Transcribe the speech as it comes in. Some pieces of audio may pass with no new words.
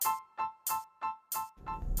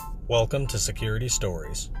Welcome to Security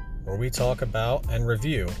Stories, where we talk about and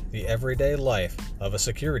review the everyday life of a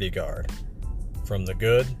security guard. From the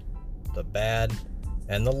good, the bad,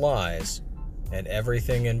 and the lies, and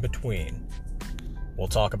everything in between. We'll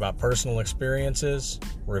talk about personal experiences,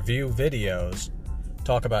 review videos,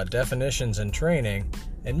 talk about definitions and training,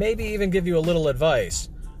 and maybe even give you a little advice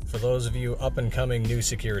for those of you up-and-coming new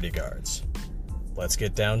security guards. Let's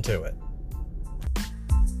get down to it.